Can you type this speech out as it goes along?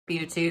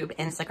YouTube,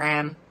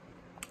 Instagram.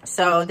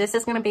 So this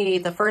is going to be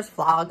the first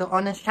vlog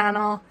on this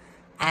channel,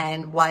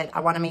 and what I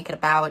want to make it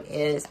about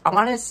is I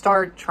want to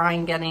start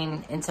trying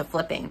getting into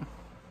flipping.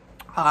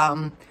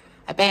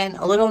 I've been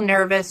a little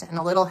nervous and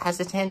a little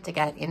hesitant to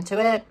get into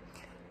it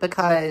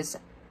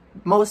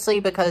mostly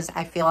because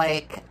I feel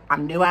like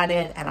I'm new at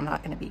it and I'm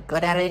not going to be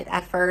good at it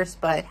at first,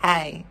 but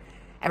hey,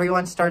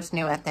 everyone starts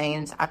new at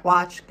things. I've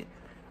watched,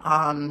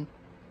 a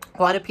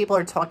lot of people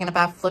are talking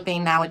about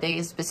flipping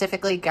nowadays,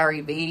 specifically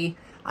Gary Vee.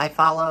 I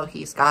follow,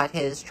 he's got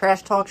his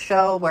trash talk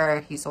show where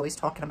he's always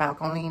talking about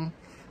going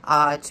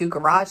to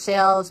garage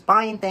sales,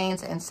 buying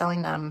things and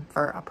selling them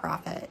for a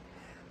profit.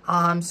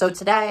 So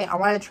today I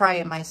want to try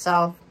it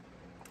myself.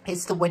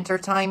 It's the winter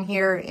time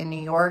here in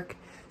New York,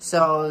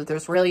 so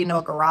there's really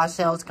no garage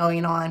sales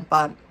going on,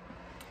 but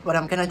what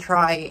I'm going to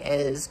try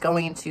is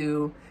going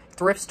to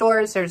thrift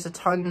stores. There's a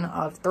ton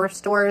of thrift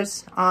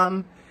stores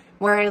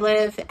where I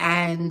live,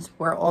 and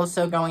we're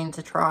also going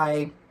to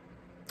try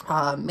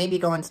maybe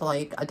going to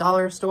like a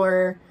dollar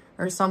store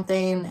or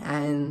something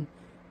and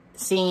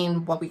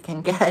seeing what we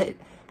can get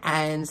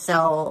and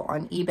sell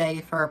on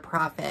eBay for a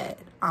profit.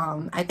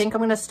 I think I'm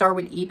going to start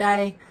with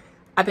eBay.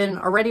 I've been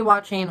already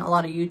watching a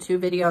lot of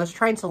YouTube videos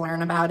trying to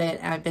learn about it,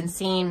 and I've been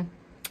seeing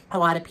a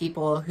lot of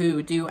people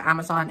who do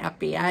Amazon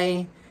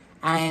FBA,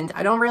 and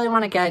I don't really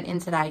want to get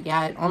into that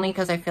yet, only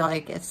because I feel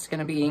like it's going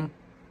to be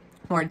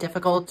more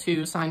difficult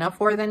to sign up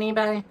for than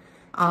eBay.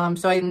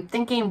 So I'm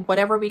thinking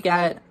whatever we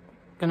get, I'm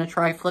going to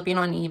try flipping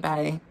on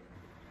eBay.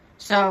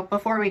 So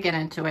before we get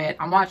into it,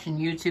 I'm watching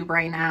YouTube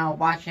right now,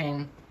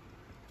 watching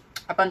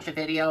a bunch of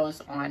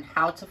videos on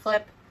how to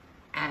flip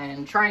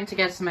and trying to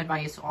get some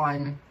advice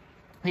on,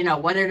 you know,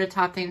 what are the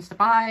top things to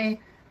buy,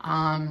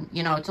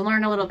 you know, to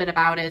learn a little bit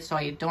about it so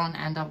I don't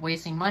end up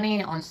wasting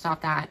money on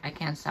stuff that I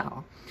can't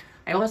sell.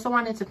 I also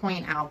wanted to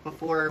point out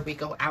before we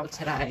go out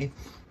today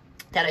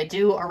that I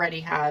do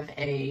already have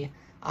a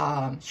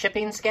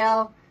shipping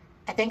scale.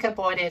 I think I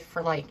bought it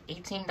for like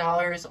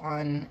 $18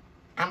 on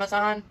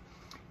Amazon,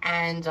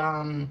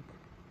 and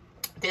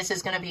this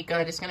is going to be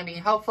good. It's going to be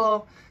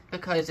helpful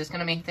because it's going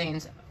to make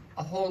things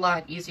a whole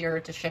lot easier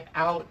to ship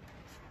out.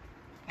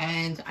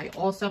 And I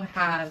also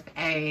have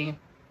a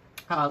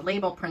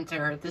label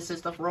printer. This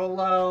is the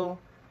Rollo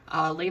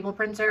label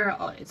printer.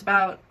 It's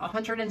about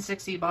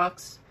 160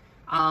 bucks.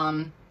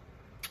 I'll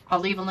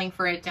leave a link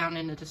for it down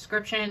in the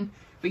description,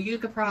 but you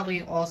could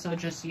probably also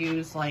just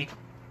use like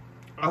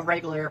a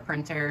regular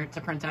printer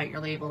to print out your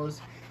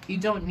labels. You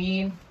don't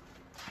need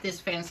this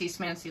fancy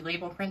smancy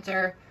label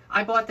printer.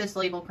 I bought this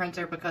label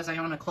printer because I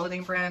own a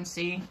clothing brand.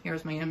 See,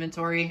 here's my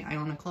inventory. I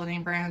own a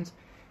clothing brand,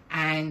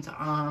 and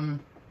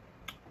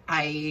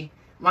I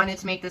wanted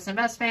to make this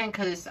investment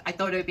because I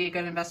thought it would be a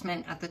good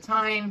investment at the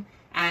time.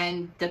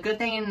 And the good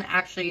thing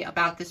actually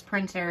about this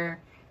printer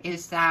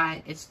is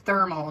that it's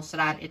thermal, so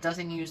that it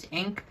doesn't use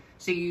ink,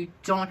 so you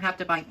don't have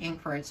to buy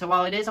ink for it. So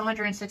while it is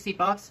 160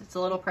 bucks, it's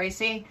a little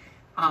pricey.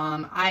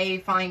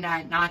 I find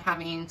that not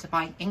having to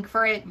buy ink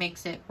for it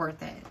makes it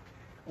worth it.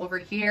 Over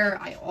here,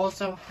 I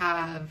also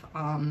have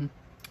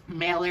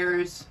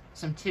mailers,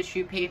 some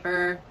tissue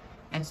paper,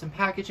 and some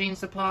packaging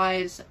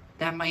supplies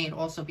that might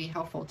also be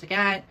helpful to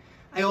get.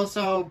 I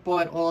also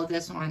bought all of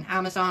this on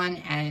Amazon,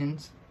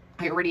 and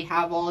I already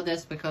have all of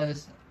this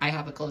because I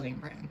have a clothing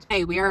brand.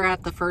 Hey, we are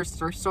at the first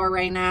thrift store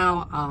right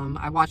now.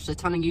 I watched a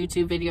ton of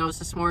YouTube videos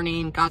this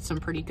morning, got some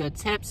pretty good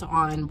tips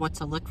on what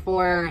to look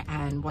for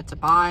and what to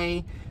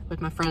buy with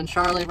my friend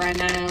Charlotte right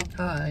now.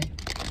 Hi.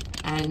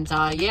 And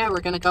yeah, we're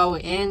gonna go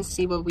in,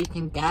 see what we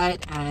can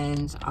get,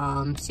 and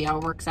see how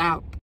it works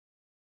out.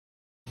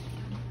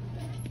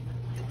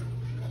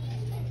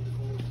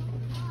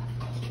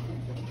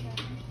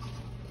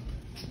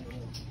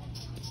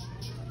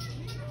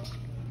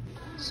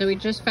 So we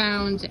just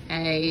found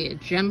a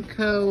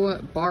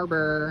Gemco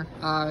barber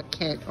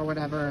kit or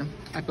whatever.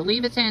 I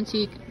believe it's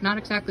antique, not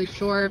exactly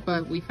sure,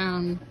 but we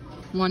found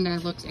one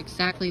that looks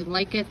exactly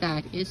like it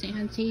that is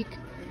antique.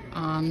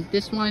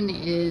 This one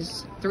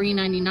is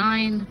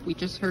 $3.99. We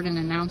just heard an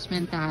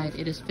announcement that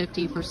it is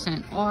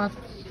 50% off,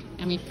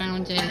 and we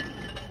found it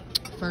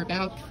for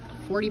about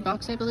 40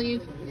 bucks, I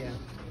believe. Yeah.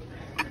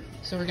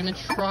 So we're gonna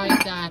try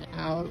that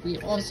out. We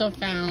also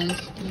found,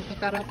 can you pick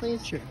that up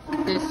please? Sure.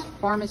 This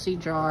pharmacy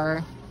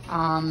jar.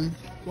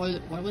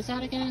 What was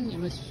that again? It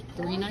was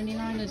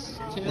 $3.99 is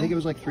two? I think it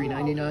was like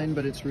 $3.99,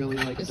 but it's really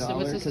like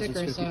 $1 because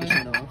it's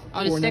 50% off.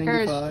 Oh, the sticker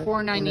is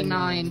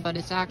 $4.99, but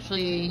it's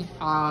actually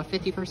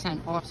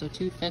 50% off, so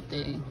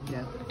 $2.50.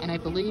 Yeah. And I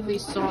believe we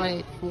saw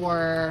it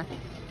for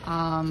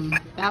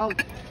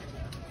about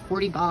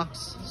 40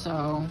 bucks,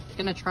 so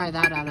gonna try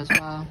that out as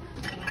well.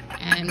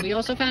 And we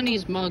also found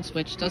these mugs,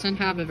 which doesn't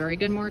have a very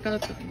good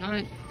markup.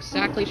 Not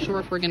exactly sure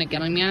if we're gonna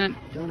get them yet.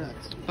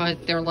 Donuts.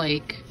 But they're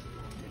like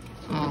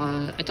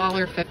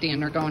 $1.50,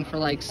 and they're going for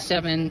like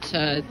 $7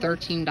 to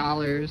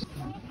 $13.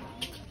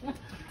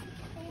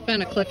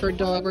 Found a Clifford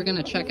dog. We're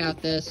gonna check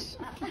out this.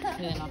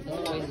 Then off the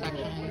toy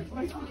section.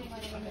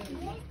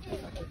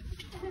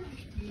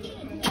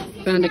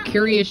 Found a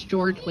Curious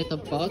George with a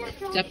book.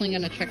 Definitely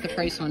gonna check the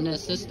price on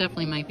this. This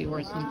definitely might be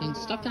worth something.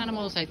 Stuffed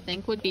animals I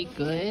think would be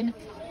good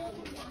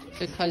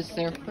because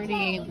they're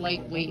pretty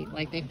lightweight.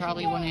 Like they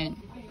probably wouldn't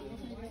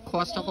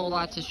cost a whole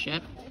lot to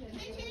ship.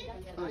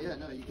 Oh yeah,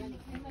 no, you can.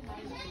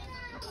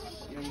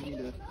 You don't need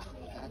to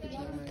package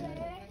them or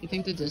anything. You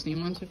think the Disney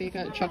ones would be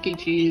good? Chuck E.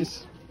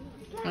 Cheese.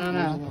 I don't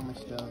know.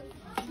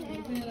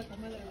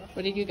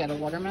 What did you get? A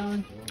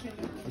watermelon?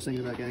 I was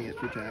thinking about getting it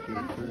for Jackie.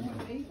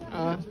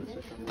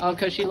 Oh,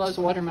 because she loves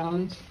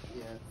watermelons.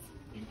 Yeah.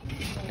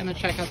 Gonna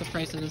check out the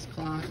price of this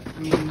clock. I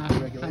mean,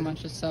 how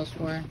much it sells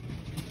for.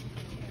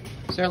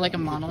 Is there like a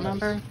model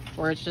number?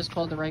 Or it's just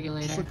called the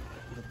regulator?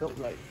 It's built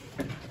right.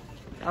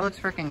 That looks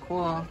freaking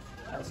cool.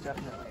 That's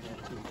definitely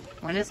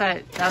antique. When is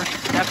that? That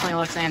definitely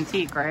looks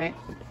antique, right?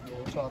 Yeah,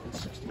 we're talking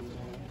 60s.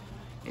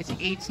 It's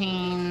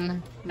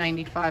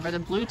 $18.95. Are the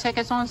blue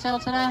tickets on sale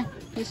today?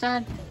 He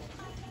said?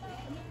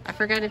 I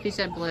forget if he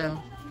said blue.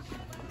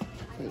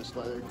 This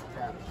leather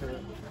cap to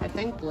it. I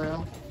think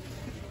blue.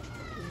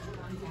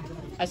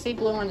 I see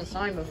blue on the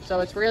sign, but so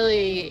it's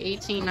really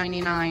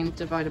 $18.99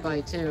 divided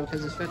by 2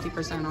 because it's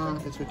 50%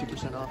 off. It's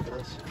 50% off of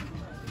this.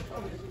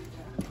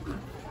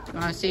 You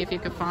want to see if you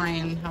could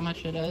find how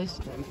much it is?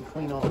 Yeah, you can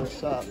clean all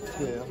this up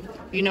too.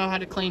 You know how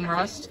to clean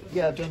rust?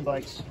 Yeah, I've done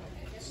bikes.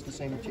 It's the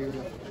same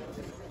material.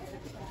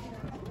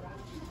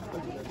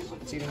 Look at this.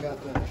 It's even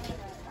got the.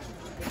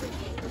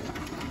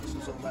 This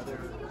is a leather.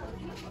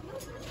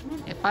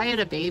 If I had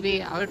a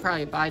baby, I would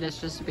probably buy this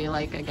just to be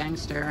like a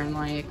gangster and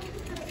like,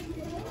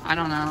 I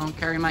don't know,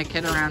 carry my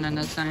kid around in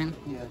this thing.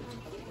 Yeah.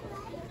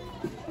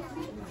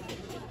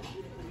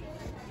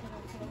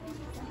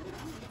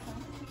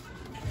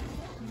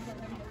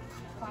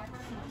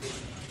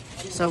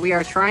 So we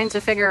are trying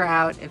to figure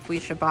out if we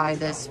should buy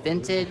this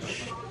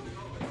vintage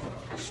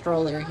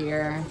stroller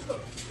here.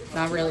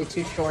 Not really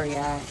too sure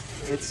yet.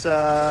 It's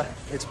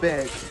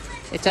big.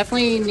 It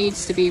definitely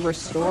needs to be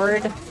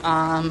restored.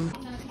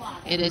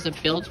 It is a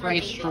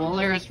built-right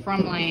stroller. It's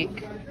from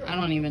like, I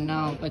don't even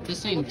know, but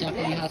this thing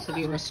definitely has to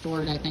be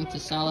restored, I think, to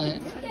sell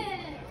it.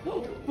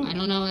 I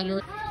don't know how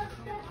to,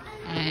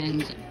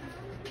 and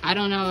I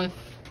don't know if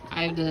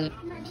I have the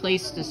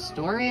place to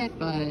store it,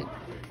 but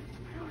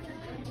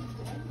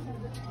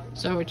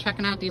so we're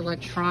checking out the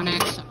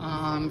electronics.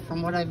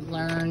 From what I've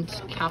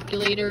learned,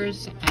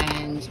 calculators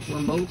and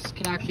remotes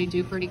could actually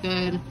do pretty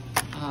good.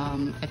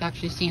 I've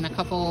actually seen a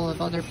couple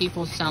of other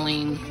people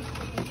selling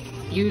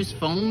used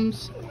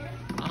phones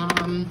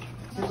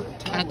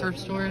at thrift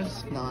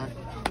stores. Not.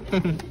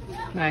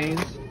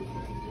 Nice.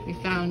 We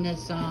found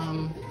this,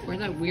 where'd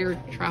that weird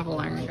travel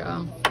iron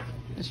go?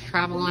 This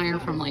travel iron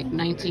from like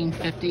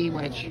 1950,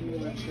 which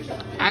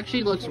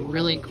actually looks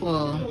really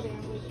cool.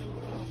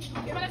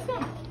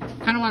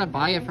 Kind of want to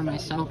buy it for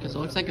myself because it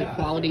looks like a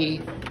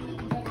quality,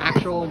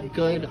 actual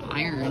good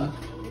iron.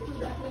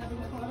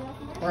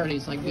 Or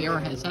these like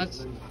VR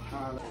headsets.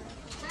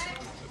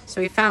 So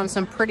we found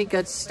some pretty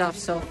good stuff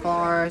so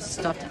far.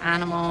 Stuffed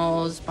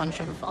animals, bunch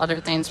of other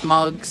things,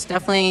 mugs.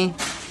 Definitely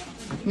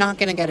not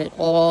gonna get it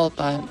all,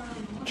 but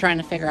trying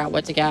to figure out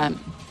what to get.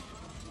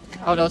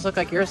 Oh, those look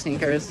like your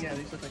sneakers. Yeah,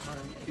 these look like mine.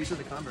 These are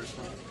the Converse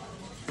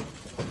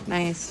ones.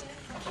 Nice.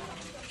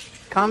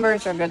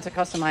 Converse are good to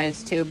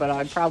customize too, but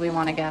I'd probably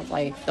want to get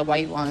like the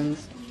white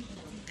ones.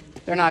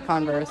 They're not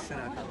Converse. They're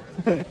not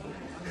Converse.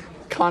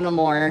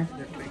 Conamore.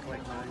 They're fake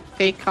like mine.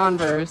 Fake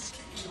Converse.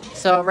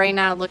 So right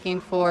now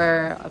looking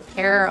for a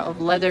pair of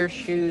leather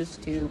shoes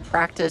to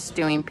practice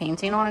doing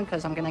painting on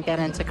because I'm going to get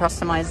into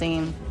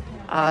customizing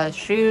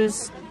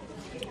shoes.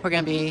 We're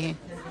going to be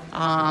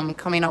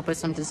coming up with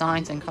some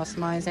designs and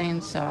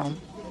customizing. So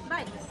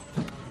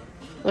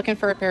looking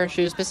for a pair of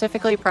shoes,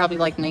 specifically probably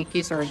like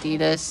Nikes or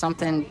Adidas,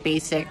 something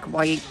basic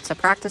white to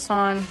practice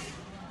on.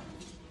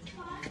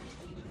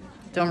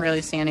 Don't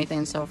really see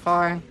anything so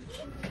far.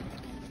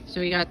 So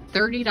we got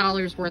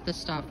 $30 worth of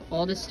stuff.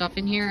 All this stuff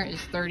in here is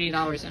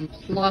 $30, and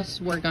plus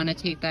we're gonna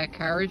take that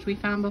carriage we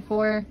found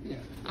before.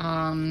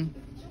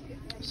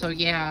 So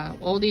yeah,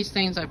 all these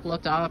things I've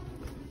looked up,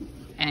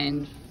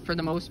 and for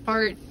the most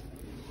part,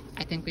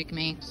 I think we can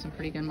make some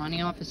pretty good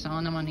money off of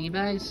selling them on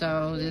eBay.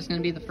 So this is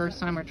gonna be the first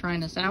time we're trying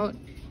this out.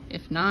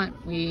 If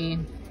not, we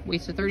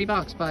wasted 30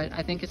 bucks, but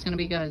I think it's gonna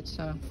be good.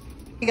 So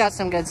we got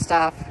some good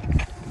stuff.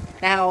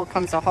 Now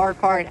comes the hard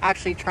part,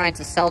 actually trying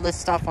to sell this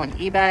stuff on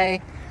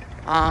eBay.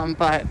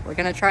 But we're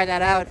gonna try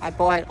that out. I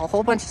bought a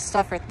whole bunch of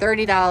stuff for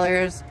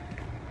 $30.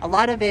 A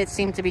lot of it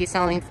seemed to be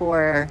selling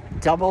for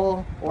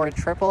double or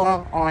triple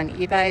on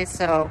eBay,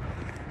 so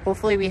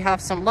hopefully we have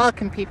some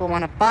luck and people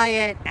want to buy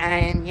it.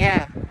 And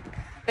yeah, I'm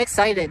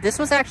excited. This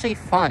was actually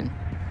fun.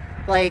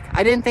 Like,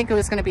 I didn't think it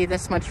was gonna be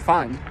this much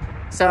fun.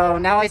 So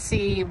now I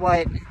see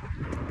what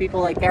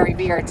people like Gary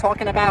Vee are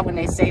talking about when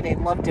they say they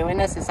love doing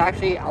this. It's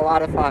actually a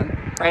lot of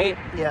fun, right?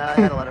 Yeah, I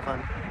had a lot of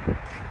fun.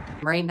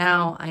 Right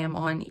now I am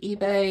on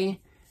eBay,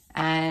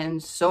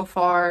 and so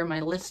far my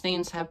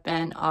listings have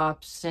been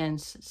up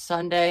since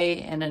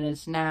Sunday, and it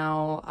is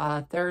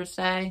now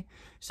Thursday.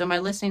 So my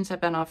listings have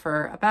been up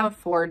for about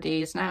 4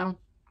 days now,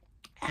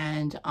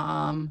 and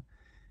I'm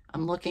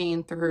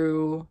looking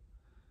through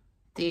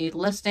the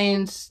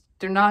listings,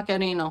 they're not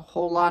getting a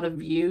whole lot of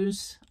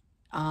views.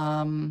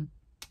 Like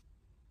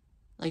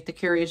the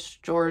Curious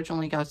George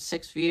only got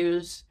 6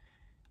 views.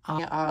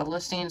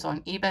 Listings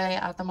on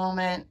eBay at the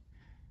moment,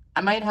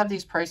 I might have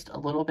these priced a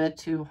little bit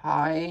too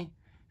high.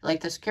 Like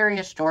this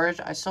Curious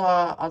George, I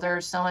saw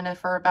others selling it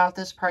for about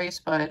this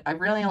price, but I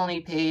really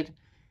only paid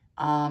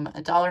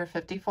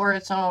 $1.50 for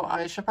it, so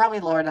I should probably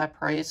lower that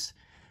price.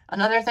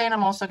 Another thing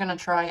I'm also going to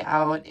try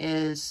out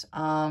is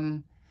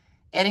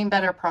adding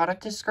better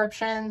product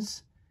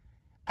descriptions.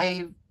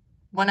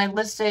 When I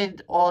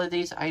listed all of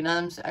these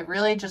items, I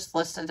really just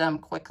listed them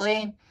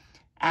quickly,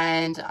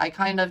 and I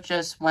kind of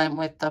just went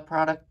with the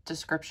product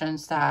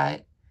descriptions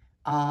that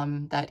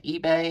that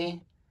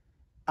eBay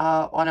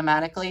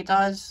automatically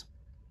does.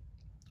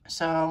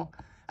 So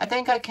I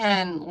think I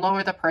can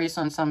lower the price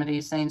on some of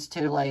these things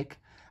too. Like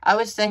I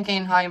was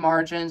thinking high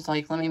margins,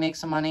 like let me make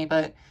some money,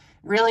 but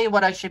really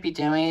what I should be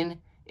doing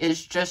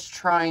is just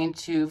trying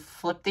to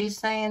flip these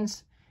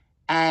things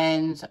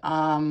and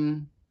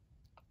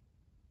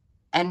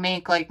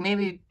make like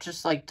maybe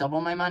just like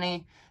double my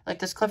money. Like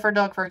this Clifford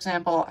dog, for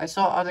example, I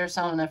saw others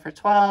selling it for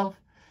 $12,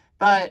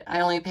 but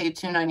I only paid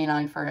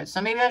 $2.99 for it. So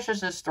maybe I should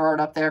just throw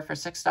it up there for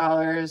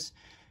 $6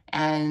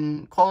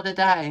 and call it a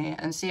day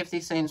and see if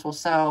these things will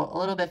sell a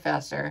little bit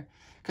faster,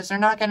 because they're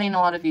not getting a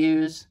lot of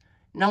views.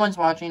 No one's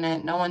watching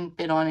it. No one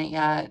bid on it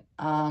yet.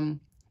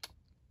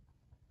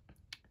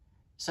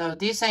 So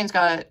these things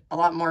got a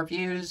lot more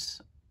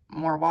views,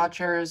 more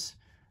watchers.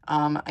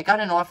 I got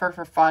an offer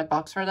for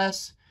 $5 for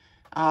this.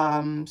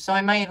 So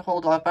I might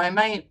hold up, but I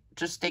might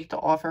just take the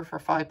offer for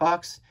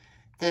 $5.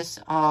 This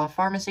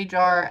pharmacy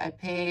jar I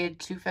paid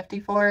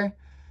 $2.50 for.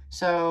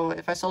 So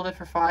if I sold it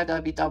for $5,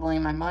 that'd be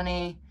doubling my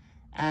money.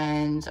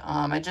 And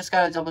I just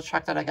gotta double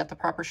check that I get the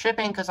proper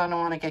shipping, because I don't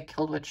want to get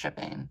killed with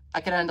shipping. I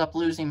could end up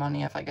losing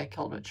money if I get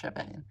killed with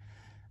shipping.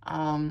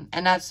 And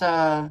that's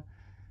a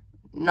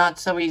not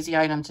so easy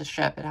item to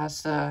ship. It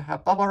has to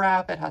have bubble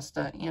wrap. It has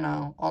to, you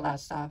know, all that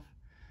stuff.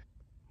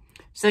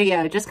 So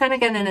yeah, just kind of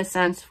getting a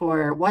sense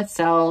for what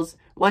sells,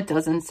 what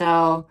doesn't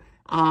sell.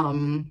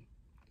 I'm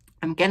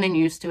getting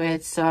used to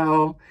it.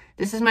 So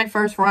this is my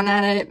first run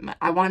at it.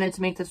 I wanted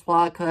to make this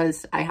vlog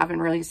because I haven't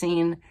really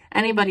seen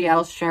anybody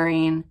else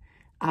sharing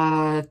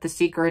the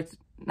secrets,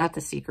 not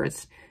the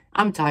secrets.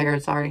 I'm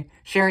tired, sorry.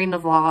 Sharing the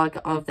vlog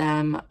of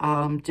them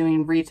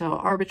doing retail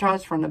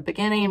arbitrage from the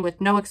beginning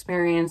with no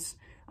experience.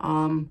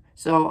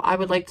 So I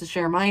would like to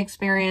share my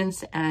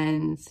experience,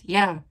 and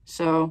yeah,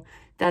 so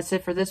that's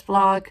it for this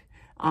vlog.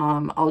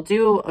 I'll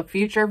do a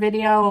future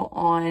video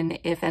on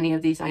if any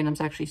of these items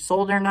actually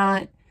sold or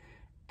not.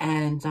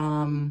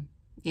 And,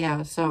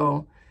 yeah,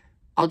 so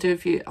I'll do a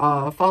few,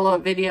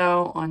 follow-up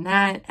video on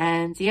that.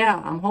 And yeah,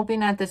 I'm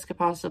hoping that this could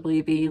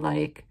possibly be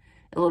like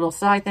a little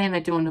side thing I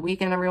do on the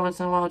weekend every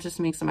once in a while, just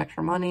to make some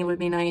extra money would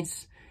be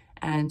nice.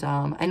 And,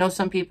 I know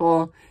some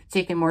people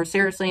take it more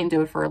seriously and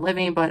do it for a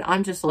living, but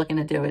I'm just looking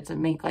to do it to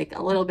make like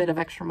a little bit of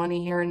extra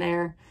money here and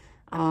there.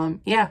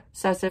 Yeah,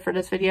 so that's it for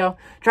this video.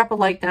 Drop a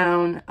like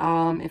down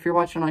if you're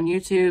watching on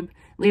YouTube.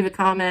 Leave a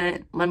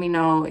comment. Let me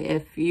know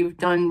if you've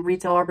done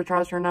retail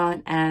arbitrage or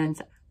not, and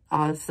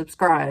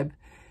subscribe.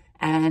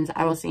 And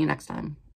I will see you next time.